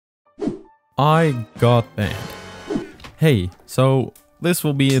I got banned. Hey, so this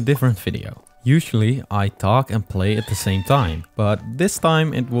will be a different video. Usually I talk and play at the same time, but this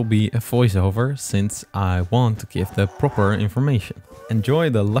time it will be a voiceover since I want to give the proper information. Enjoy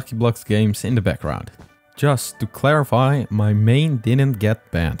the Lucky Blocks games in the background. Just to clarify, my main didn't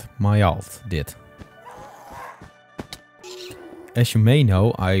get banned, my alt did. As you may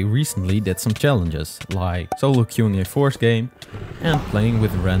know, I recently did some challenges, like solo queuing a Force game and playing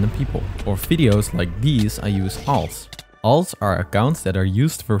with random people. For videos like these I use alts. Alts are accounts that are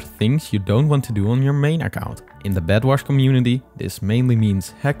used for things you don't want to do on your main account. In the Bedwash community, this mainly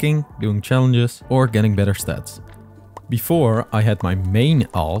means hacking, doing challenges or getting better stats. Before I had my main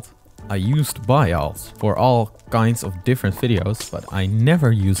alt, I used buy alts for all kinds of different videos, but I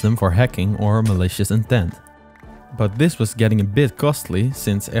never used them for hacking or malicious intent. But this was getting a bit costly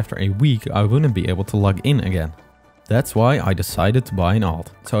since after a week I wouldn't be able to log in again. That's why I decided to buy an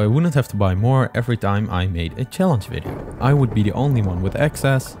alt, so I wouldn't have to buy more every time I made a challenge video. I would be the only one with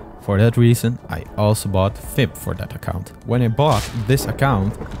access. For that reason, I also bought VIP for that account. When I bought this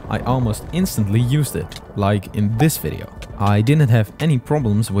account, I almost instantly used it, like in this video. I didn't have any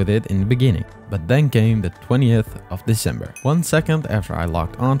problems with it in the beginning, but then came the 20th of December. 1 second after I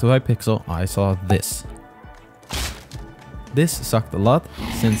logged on to Hypixel, I saw this. This sucked a lot,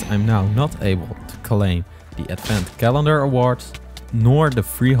 since I'm now not able to claim the Advent Calendar Awards, nor the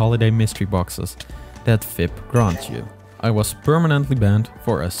free holiday mystery boxes that VIP grants you. I was permanently banned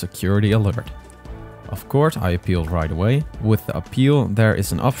for a security alert. Of course, I appealed right away. With the appeal, there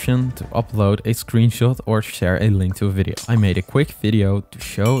is an option to upload a screenshot or share a link to a video. I made a quick video to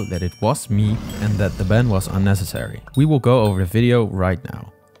show that it was me and that the ban was unnecessary. We will go over the video right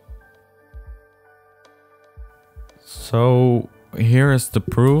now. So here is the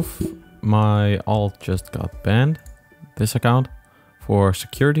proof. My alt just got banned, this account, for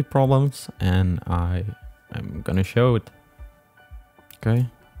security problems, and I'm gonna show it. Okay,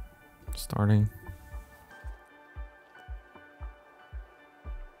 starting.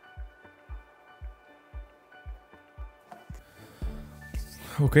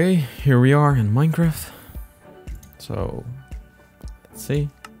 Okay, here we are in Minecraft. So let's see.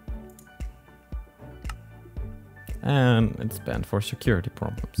 And it's banned for security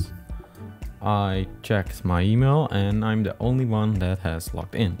problems. I checked my email and I'm the only one that has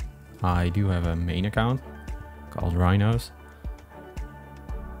logged in. I do have a main account called Rinos.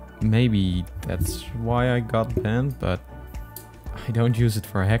 Maybe that's why I got banned, but I don't use it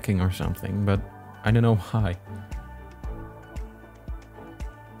for hacking or something, but I don't know why.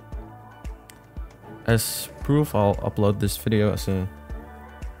 As proof, I'll upload this video as a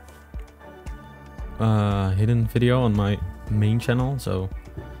hidden video on my main channel, so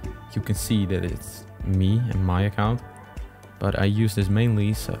you can see that it's me and my account. But I use this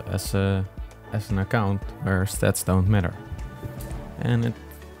mainly as an account where stats don't matter. And it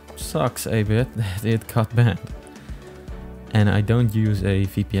sucks a bit that it got banned. And I don't use a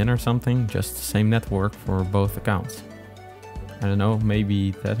VPN or something, just the same network for both accounts. I don't know,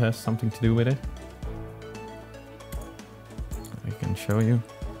 maybe that has something to do with it. I can show you.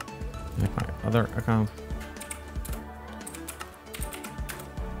 Like my other account.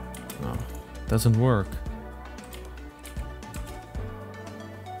 No, doesn't work.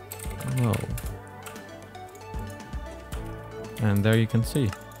 Whoa. And there you can see.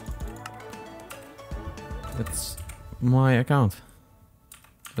 It's my account.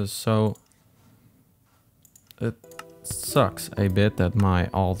 So it sucks a bit that my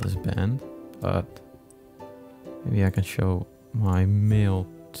alt is banned, but maybe I can show my mail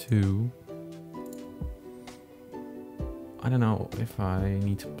too. I don't know if I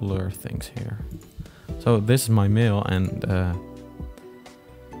need to blur things here. So this is my mail and the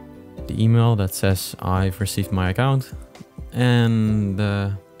email that says I've received my account, and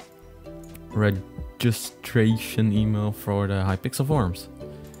the registration email for the Hypixel forums.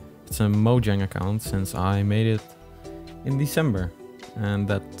 It's a Mojang account since I made it in December, and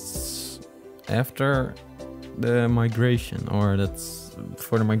that's after the migration, or that's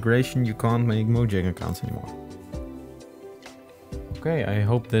for the migration you can't make Mojang accounts anymore. Okay, I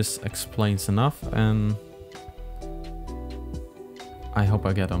hope this explains enough, and I hope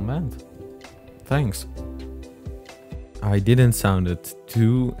I get unbanned. Thanks. I didn't sound it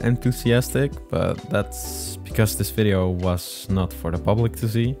too enthusiastic, but that's because this video was not for the public to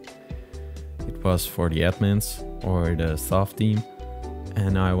see. It was for the admins or the staff team,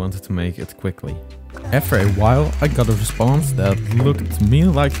 and I wanted to make it quickly. After a while I got a response that looked to me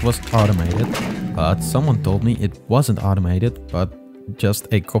like it was automated, but someone told me it wasn't automated but just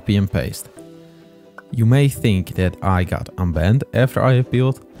a copy and paste. You may think that I got unbanned after I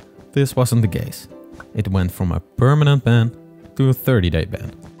appealed, this wasn't the case. It went from a permanent ban to a 30-day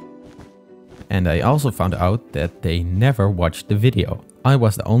ban. And I also found out that they never watched the video. I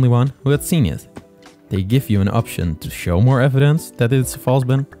was the only one who had seen it. They give you an option to show more evidence that it's a false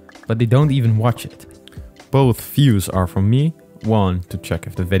ban, but they don't even watch it. Both views are from me, one to check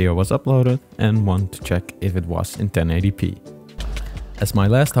if the video was uploaded and one to check if it was in 1080p. As my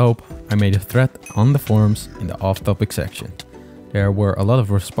last hope, I made a thread on the forums in the off-topic section. There were a lot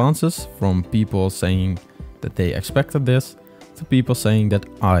of responses from people saying that they expected this to people saying that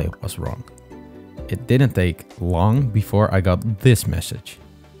I was wrong. It didn't take long before I got this message.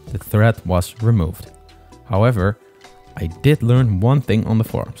 The thread was removed. However, I did learn one thing on the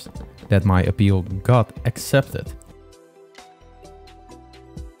forums, that my appeal got accepted.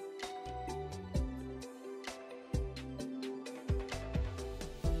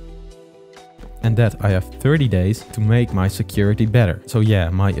 And that I have 30 days to make my security better. So yeah,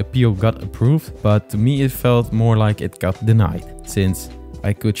 my appeal got approved, but to me it felt more like it got denied, since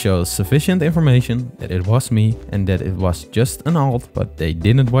I could show sufficient information that it was me and that it was just an alt, but they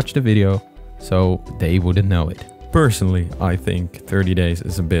didn't watch the video, so they wouldn't know it. Personally, I think 30 days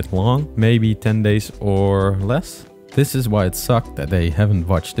is a bit long, maybe 10 days or less. This is why it sucked that they haven't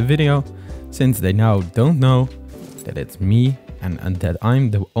watched the video, since they now don't know that it's me and that I'm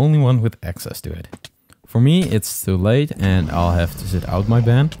the only one with access to it. For me, it's too late and I'll have to sit out my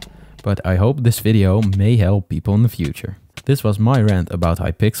ban, but I hope this video may help people in the future. This was my rant about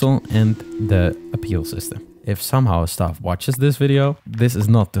Hypixel and the appeal system. If somehow staff watches this video, this is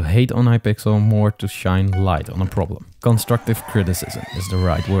not to hate on Hypixel, more to shine light on a problem. Constructive criticism is the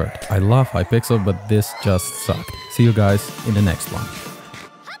right word. I love Hypixel, but this just sucked. See you guys in the next one.